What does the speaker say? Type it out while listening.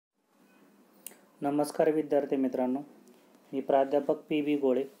नमस्कार विद्यार्थी मित्रांनो, मी प्राध्यापक पी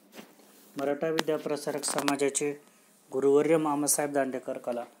गोळे, मराठा विद्याप्रसारक समाजाचे गुरुवर्य मामासाहेब दांडेकर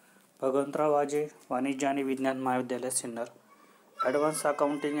कला, भगवंतराव वाजे वाणिज्य आणि विज्ञान महाविद्यालय Sinnar, advance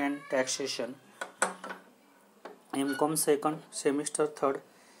accounting and taxation, Mcom second semester third,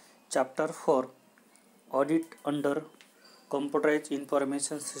 chapter 4 audit under कॉम्प्युटराइज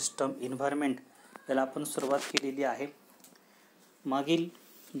information system environment याला आपण सुरुवात केलेली आहे. मागील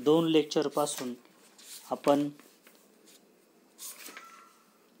 2 लेक्चरपासून आपण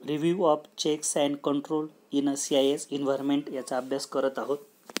review of checks and control in a CIS environment याचा अभ्यास करत आहोत.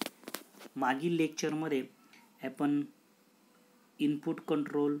 मागील लेक्चरमध्ये आपण इनपुट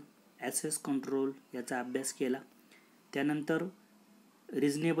कंट्रोल, ॲसेस कंट्रोल याचा अभ्यास केला. त्यानंतर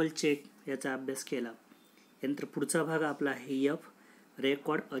रिजनेबल चेक याचा अभ्यास केला. यानंतर पुढचा भाग आपला आहे F,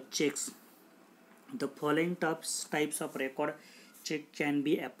 record a checks. The following types of record check can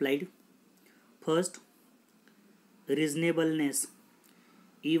be applied. First, reasonableness.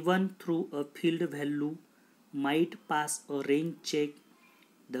 Even through a field value might pass a range check.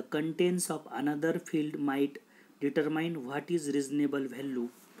 The contents of another field might determine what is reasonable value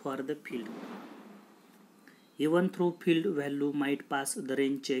for the field. Even through field value might pass the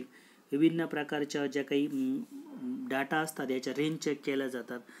range check. विभिन्न प्रकारच्या ज्या काही data असतात याच्या range check केल्या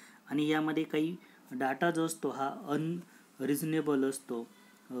जातात आणि यामध्ये काही डाटा जो असतो हा रिजनेबल असतो,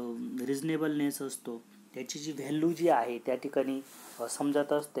 रिजनेबलनेस असतो, त्याची जी व्हॅल्यू जी आहे त्या ठिकाणी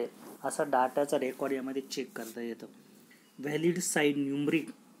समजत असते, असा डाटाचा रेकॉर्ड यामध्ये चेक करता येतं. Valid side numeric.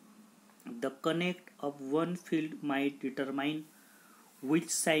 The connect of one field might determine which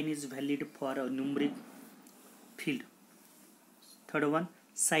sign is valid for a numeric field. Third one,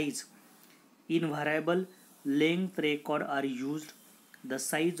 size. In व्हरायबल length record are used. The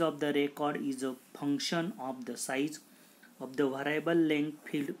size of the record is a function of the size of the variable length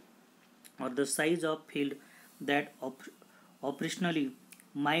field or the size of field that operationally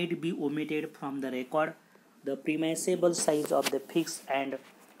might be omitted from the record. The permissible size of the fixed and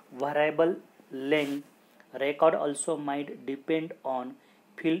variable length record also might depend on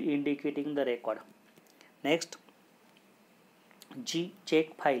field indicating the record. Next, G,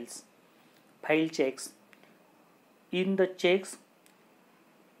 check files. File checks. In the checks,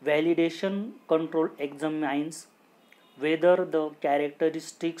 validation control examines whether the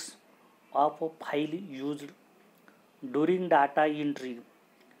characteristics of a file used during data entry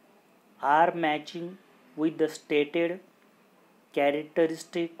are matching with the stated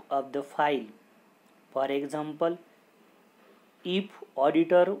characteristic of the file. For example, if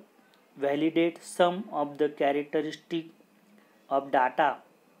auditor validates some of the characteristic of data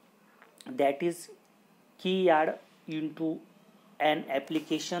that is keyed into an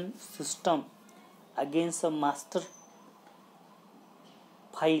application system against a master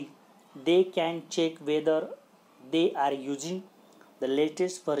file, they can check whether they are using the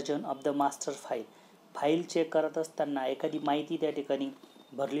latest version of the master file. File check करत असताना एखादी माहिती त्या ठिकाणी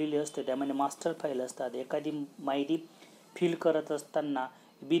भरलेली असते, त्यामध्ये master file असतात. एखादी माहिती फिल करत असताना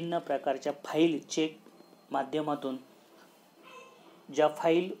भिन्न प्रकारच्या फाईल चेक माध्यमातून ज्या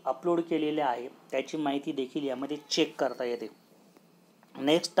फाईल अपलोड केलेल्या आहे त्याची माहिती देखील यामध्ये चेक करता येते.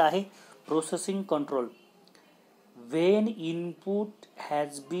 नेक्स्ट आहे processing control. When input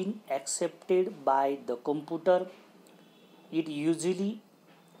has been accepted by the computer, it usually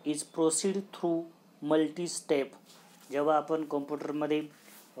is proceed through multi step. जेव्हा आपण कम्प्युटरमध्ये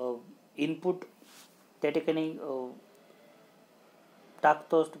इनपुट त्या ठिकाणी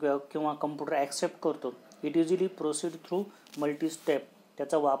टाकतो किंवा कम्प्युटर ॲक्सेप्ट करतो, it usually proceed through multi step.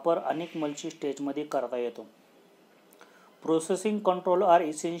 त्याचा वापर अनेक मल्टी स्टेजमध्ये करता येतो. Processing control are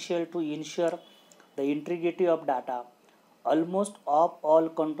essential to ensure the integrity of data. Almost all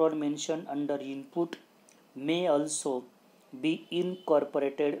control mentioned under input may also be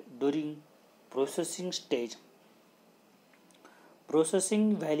incorporated during processing stage. Processing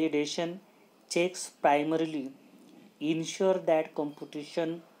validation checks primarily ensure that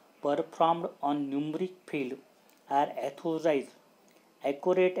computation performed on numeric field are authorized,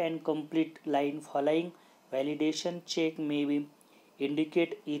 accurate and complete. Line following validation check may be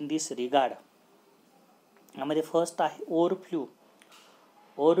indicate in this regard. यामध्ये first आहे overflow.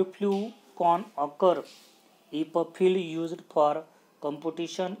 Overflow can occur if a field used for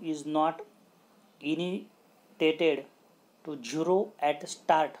computation is not initiated to 0 at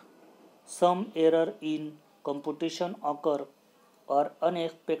start. Some error in computation occur or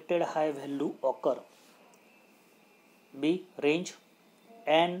unexpected high value occur. B, range.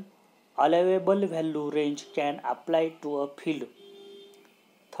 An allowable value range can apply to a field.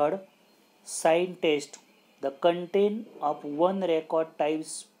 Third, sign test. The content of one record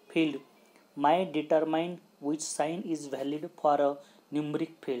types field might determine which sign is valid for a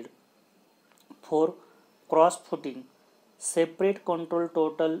numeric field. 4. Cross-footing. Separate control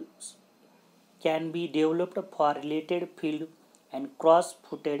totals can be developed for related field and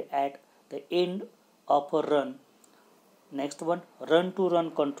cross-footed at the end of a run. Next one,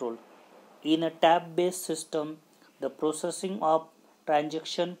 run-to-run control. In a tab-based system, the processing of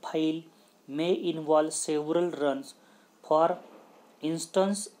transaction file may involve several runs. For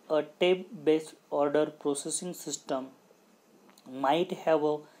instance, a tab-based order processing system might have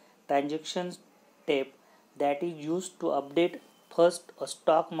a transaction tab that is used to update first a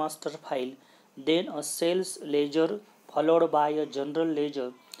stock master file, then a sales ledger, followed by a general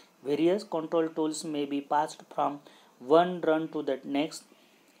ledger. Various control tools may be passed from one run to the next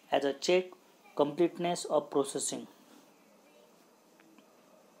as a check completeness of processing.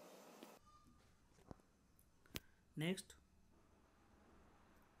 Next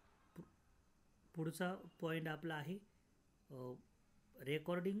पुढचा point आपला आहे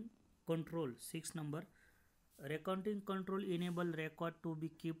recording control 6 number. Recording control enable record to be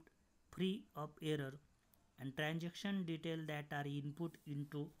kept free of error and transaction detail that are input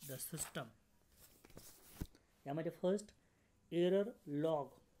into the system. यामध्ये first error log.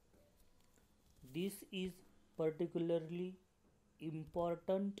 This is particularly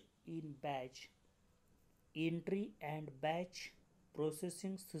important in batch entry and batch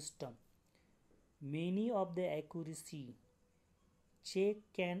processing system. Many of the accuracy check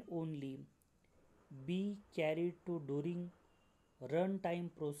can only be carried to during runtime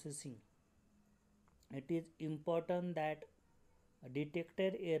processing. It is important that a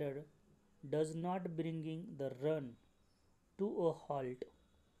detected error does not bringing the run to a halt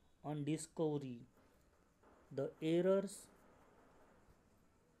on discovery. The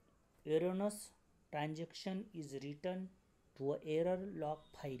erroneous transaction is written to an error log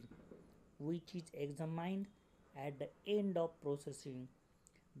file, which is examined at the end of processing.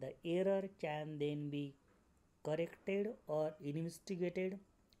 The error can then be corrected or investigated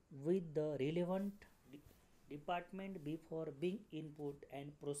with the relevant department before being input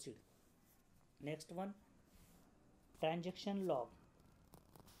and proceed. Next one, transaction log.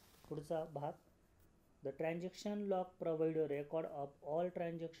 पुढचा भाग. The transaction log provides a record of all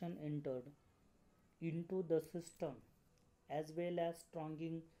transactions entered into the system as well as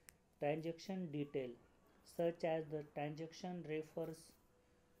stronging transaction detail such as the transaction refers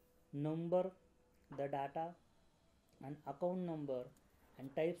number, the data and account number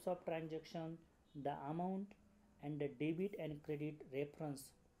and types of transaction, the amount and the debit and credit reference.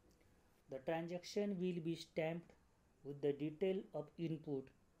 The transaction will be stamped with the detail of input.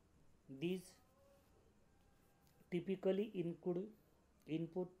 These typically include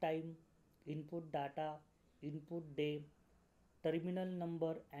input time, input data, input day, terminal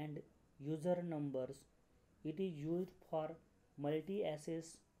number and user numbers. It is used for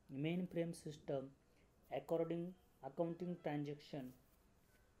multi-access mainframe system according accounting transaction.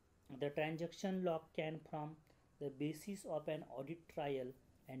 The transaction log can form the basis of an audit trail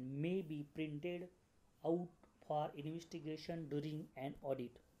and may be printed out for investigation during an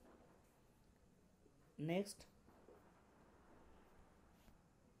audit. Next,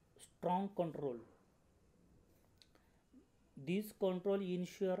 strong control. These control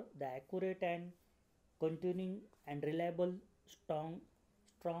ensure the accurate and continuing and reliable strong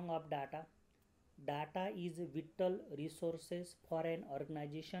of data. Data is vital resources for an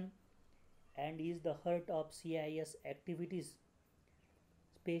organization and is the heart of CIS activities.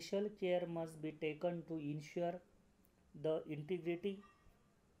 Special care must be taken to ensure the integrity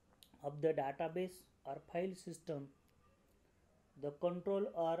of the database or file system. The control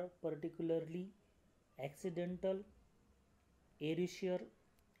are particularly accidental erasure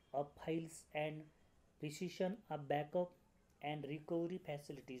of files and precision of backup and recovery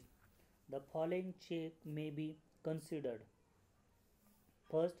facilities. The following check may be considered.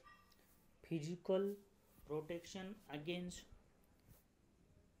 First, physical protection against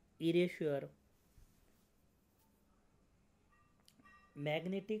erasure.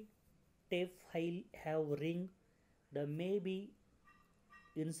 Magnetic tape file have ring that may be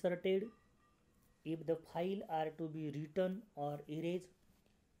inserted if the file are to be written or erased.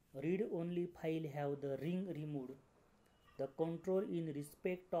 Read only file have the ring removed. The control in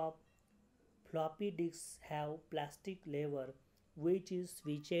respect of floppy disks have plastic lever which is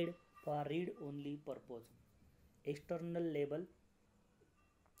switched for read only purpose. External label.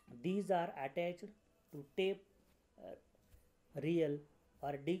 These are attached to tape reel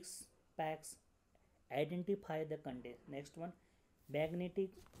or disk packs. Identify the content. Next one,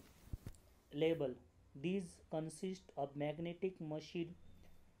 magnetic label. These consist of magnetic machine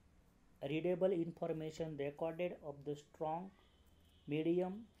readable information recorded of the strong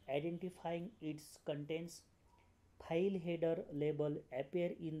medium identifying its contents. File header label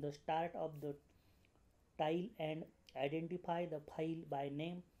appear in the start of the tile and identify the file by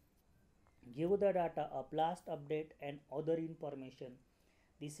name. Give the data a last update and other information.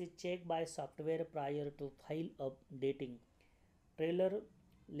 This is checked by software prior to file updating. Trailer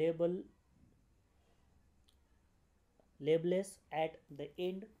label labels at the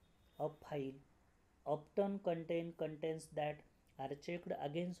end of file often contain contents that are checked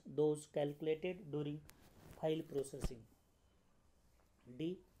against those calculated during file processing.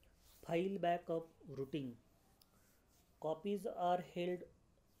 D. File backup routing. Copies are held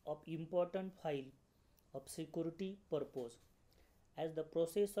of important file of security purpose, as the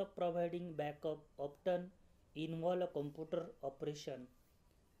process of providing backup often involve a computer operation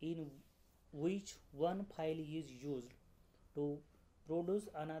in which one file is used to produce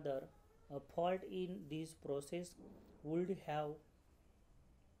another. A fault in this process would have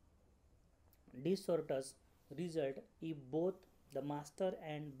disastrous result if both the master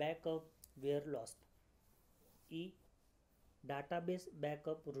and backup were lost. E. Database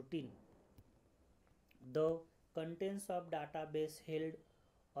backup routine. The contents of database held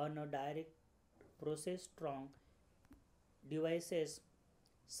on a direct process strong devices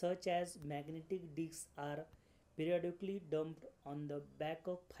such as magnetic disks are periodically dumped on the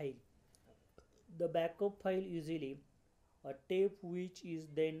backup file. The backup file usually a tape which is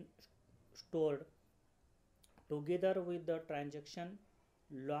then stored together with the transaction.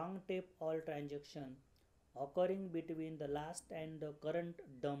 Long tape all transaction occurring between the last and the current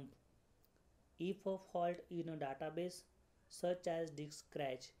dump. If a fault in a database such as disk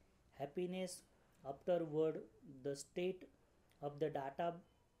crash happiness afterward, the state of the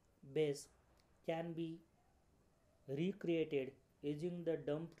database can be recreated using the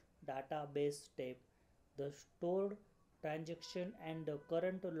dumped database tape, the stored transaction and the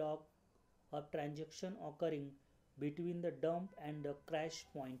current log of transaction occurring between the dump and the crash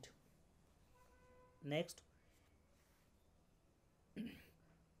point. Next,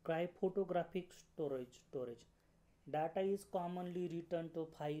 cryptographic storage. Data is commonly written to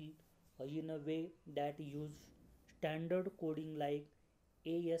file in a way that use standard coding like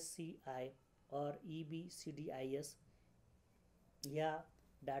ASCII or EBCDIS. या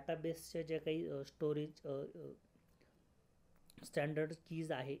डाटाबेसच्या ज्या काही storage standard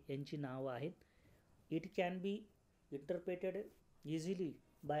keys आहे यांची नावं आहेत. It can be interpreted easily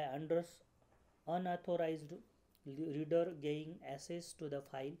bye unauthorized reader gaining access to the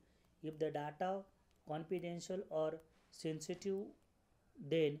file. If the data confidential or sensitive,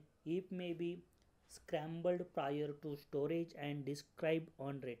 then it may be scrambled prior to storage and described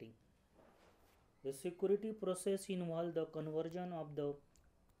on rating. The security process involves the conversion of the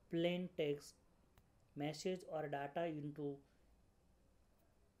plain text, message or data into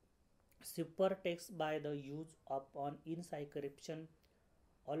ciphertext by the use of an encryption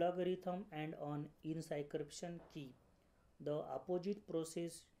algorithm and an encryption key. The opposite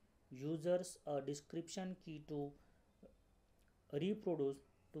process uses a description key to reproduce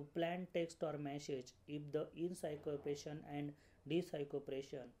to plain text or message. If the encryption and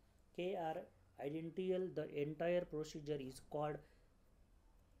decryption key are identical, the entire procedure is called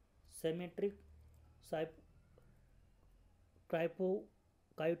symmetric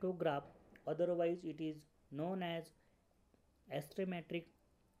cryptograph. Otherwise, it is known as asymmetric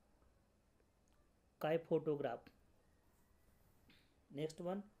cryptograph. Next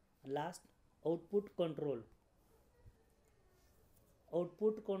one, last, output control.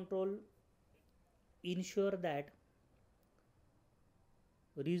 Output control ensure that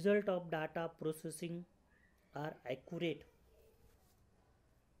result of data processing are accurate,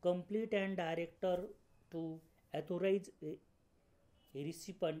 complete and director to authorize a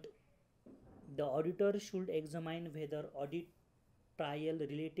recipient. The auditor should examine whether audit trail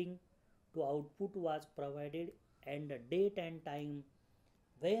relating to output was provided and the date and time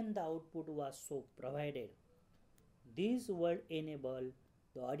when the output was so provided. This would enable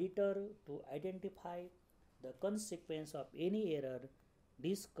the auditor to identify the consequence of any error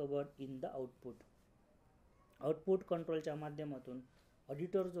discovered in the output. Output कंट्रोलच्या माध्यमातून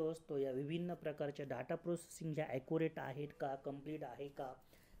auditor जो असतो या विभिन्न प्रकारच्या data processing ज्या accurate आहेत का, complete आहे का,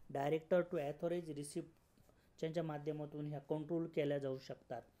 डायरेक्टर टू ॲथॉराइज रिसिप्टच्या माध्यमातून ह्या कंट्रोल केल्या जाऊ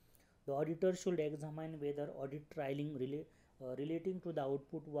शकतात. The auditor should एक्झामाइन weather audit ट्रायलिंग relating to the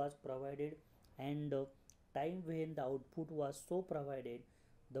output was provided and the time when the output was so provided.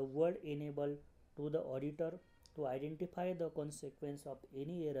 The word enable to the auditor to identify the consequence of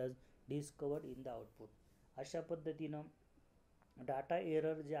any errors discovered in the output. अशा पद्धतीनं data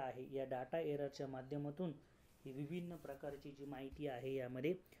error जे आहे या data एररच्या माध्यमातून ही विभिन्न प्रकारची जी माहिती आहे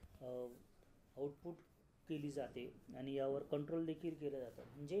यामध्ये आउटपुट केली जाते आणि यावर कंट्रोल देखील केलं जातं.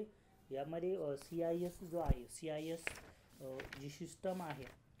 म्हणजे यामध्ये CIS जो आहे CIS जी सिस्टम आहे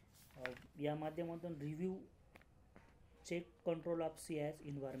या माध्यमातून review check control of CIS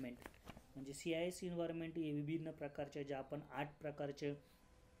environment. म्हणजे CIS इन्व्हायरमेंट हे विभिन्न प्रकारचे जे आपण 8 प्रकारचे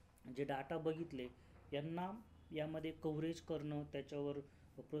जे डाटा बघितले यांना यामध्ये कव्हरेज करणं, त्याच्यावर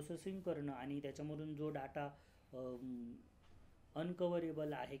प्रोसेसिंग करणं आणि त्याच्यामधून जो डाटा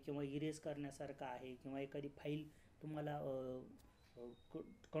अनकव्हरेबल आहे किंवा इरेज करण्यासारखा आहे किंवा एखादी फाईल तुम्हाला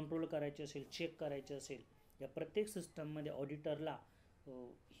कंट्रोल करायची असेल, चेक करायची असेल, या प्रत्येक सिस्टममध्ये ऑडिटरला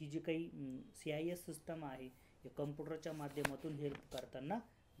ही जी काही CIS सिस्टम आहे हे कम्प्युटरच्या माध्यमातून हेल्प करताना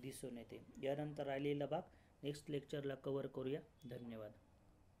दिसून येते. यानंतर राहिलेला भाग नेक्स्ट लेक्चरला कव्हर करूया. धन्यवाद.